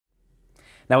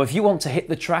Now, if you want to hit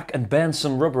the track and burn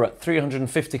some rubber at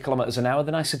 350 kilometers an hour,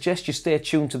 then I suggest you stay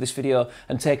tuned to this video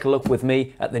and take a look with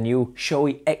me at the new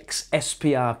Shoei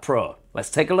X-SPR PRO. Let's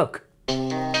take a look.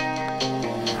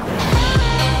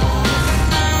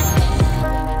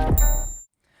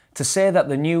 To say that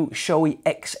the new Shoei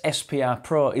X-SPR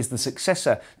PRO is the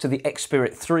successor to the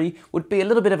X-SPR 3 would be a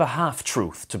little bit of a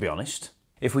half-truth, to be honest.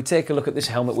 If we take a look at this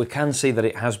helmet, we can see that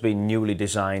it has been newly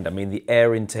designed. I mean, the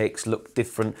air intakes look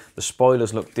different, the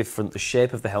spoilers look different, the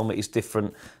shape of the helmet is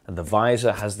different, and the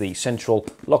visor has the central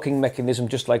locking mechanism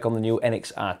just like on the new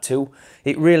NXR2.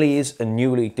 It really is a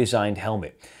newly designed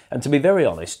helmet. And to be very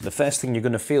honest, the first thing you're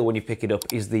going to feel when you pick it up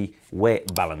is the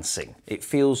weight balancing. It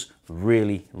feels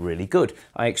really, really good.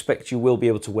 I expect you will be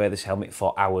able to wear this helmet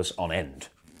for hours on end.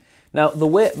 Now, the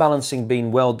weight balancing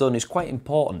being well done is quite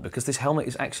important because this helmet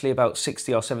is actually about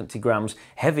 60 or 70 grams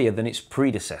heavier than its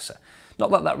predecessor. Not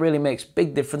that that really makes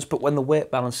big difference, but when the weight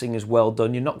balancing is well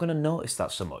done, you're not going to notice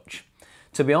that so much.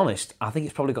 To be honest, I think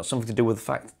it's probably got something to do with the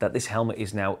fact that this helmet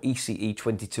is now ECE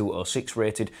 2206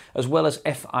 rated, as well as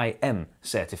FIM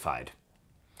certified.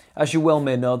 As you well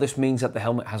may know, this means that the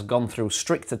helmet has gone through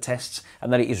stricter tests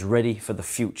and that it is ready for the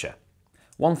future.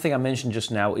 One thing I mentioned just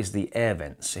now is the air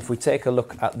vents. If we take a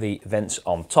look at the vents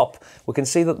on top, we can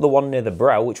see that the one near the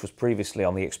brow, which was previously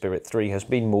on the X-SPR 3, has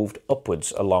been moved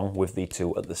upwards along with the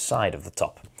two at the side of the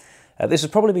top. This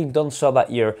has probably been done so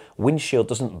that your windshield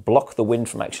doesn't block the wind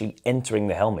from actually entering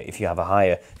the helmet. If you have a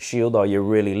higher shield or you're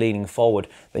really leaning forward,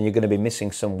 then you're going to be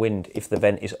missing some wind if the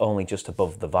vent is only just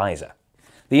above the visor.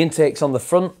 The intakes on the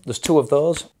front, there's two of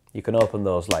those. You can open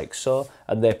those like so,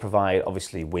 and they provide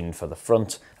obviously wind for the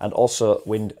front and also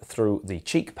wind through the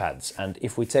cheek pads. And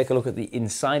if we take a look at the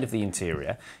inside of the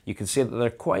interior, you can see that there are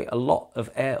quite a lot of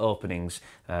air openings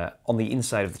on the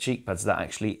inside of the cheek pads that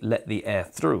actually let the air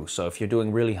through. So if you're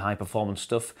doing really high performance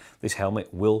stuff, this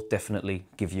helmet will definitely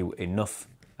give you enough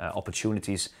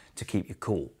opportunities to keep you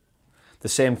cool. The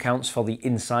same counts for the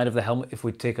inside of the helmet. If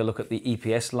we take a look at the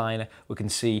EPS liner, we can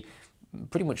see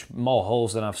pretty much more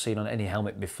holes than I've seen on any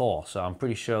helmet before, so I'm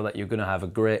pretty sure that you're going to have a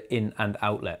great in and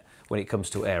outlet when it comes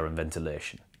to air and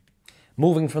ventilation.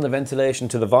 Moving from the ventilation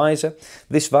to the visor,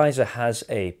 this visor has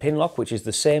a pin lock which is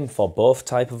the same for both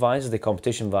type of visors, the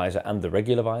competition visor and the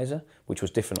regular visor, which was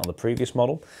different on the previous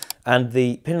model, and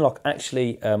the pin lock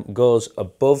actually goes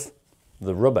above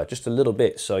the rubber just a little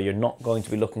bit, so you're not going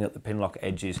to be looking at the pin lock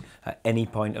edges at any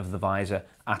point of the visor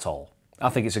at all. I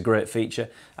think it's a great feature,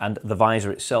 and the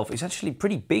visor itself is actually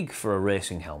pretty big for a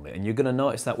racing helmet, and you're going to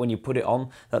notice that when you put it on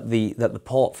that the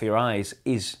port for your eyes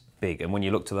is big, and when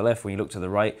you look to the left, when you look to the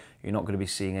right, you're not going to be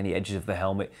seeing any edges of the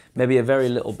helmet, maybe a very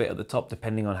little bit at the top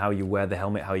depending on how you wear the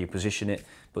helmet, how you position it,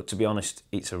 but to be honest,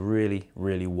 it's a really,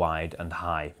 really wide and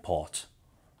high port.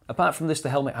 Apart from this, the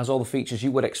helmet has all the features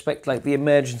you would expect, like the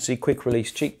emergency quick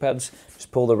release cheek pads. Just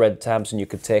pull the red tabs and you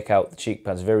could take out the cheek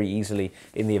pads very easily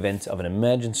in the event of an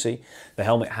emergency. The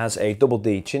helmet has a double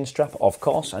D chin strap, of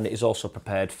course, and it is also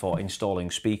prepared for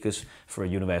installing speakers for a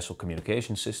universal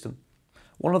communication system.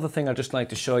 One other thing I'd just like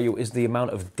to show you is the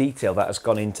amount of detail that has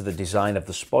gone into the design of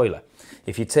the spoiler.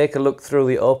 If you take a look through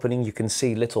the opening, you can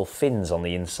see little fins on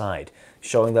the inside,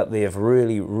 showing that they have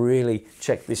really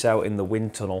checked this out in the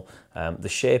wind tunnel. The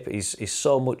shape is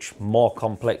so much more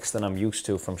complex than I'm used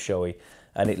to from Shoei,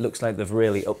 and it looks like they've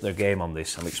really upped their game on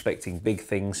this. I'm expecting big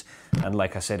things, and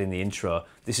like I said in the intro,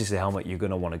 this is the helmet you're going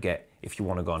to want to get if you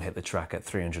want to go and hit the track at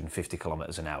 350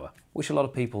 kilometers an hour, which a lot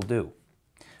of people do.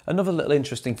 Another little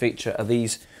interesting feature are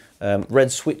these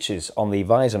red switches on the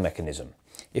visor mechanism.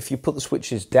 If you put the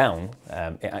switches down,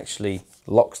 it actually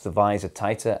locks the visor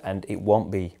tighter, and it won't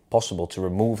be possible to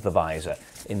remove the visor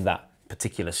in that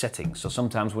particular setting. So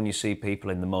sometimes when you see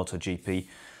people in the MotoGP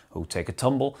who take a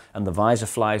tumble and the visor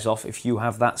flies off, if you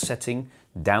have that setting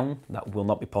down, that will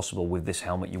not be possible with this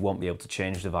helmet. You won't be able to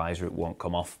change the visor, it won't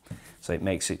come off. So it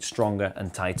makes it stronger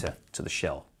and tighter to the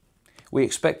shell. We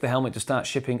expect the helmet to start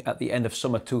shipping at the end of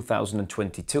summer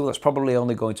 2022. That's probably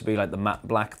only going to be like the matte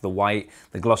black, the white,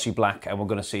 the glossy black, and we're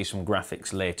going to see some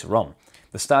graphics later on.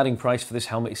 The starting price for this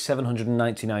helmet is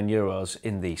 €799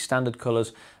 in the standard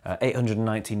colours,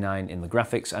 €899 in the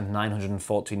graphics, and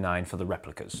 €949 for the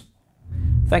replicas.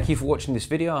 Thank you for watching this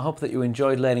video. I hope that you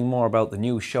enjoyed learning more about the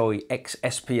new Shoei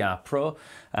X-SPR PRO.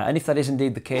 And if that is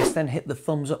indeed the case, then hit the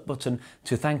thumbs up button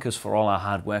to thank us for all our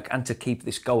hard work and to keep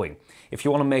this going. If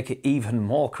you want to make it even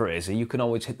more crazy, you can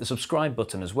always hit the subscribe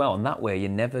button as well, and that way you're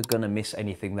never going to miss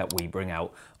anything that we bring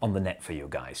out on the net for you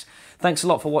guys. Thanks a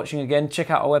lot for watching again. Check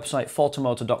out our website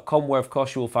fortomotor.com, where of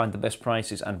course you will find the best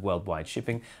prices and worldwide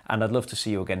shipping, and I'd love to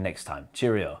see you again next time.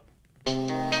 Cheerio.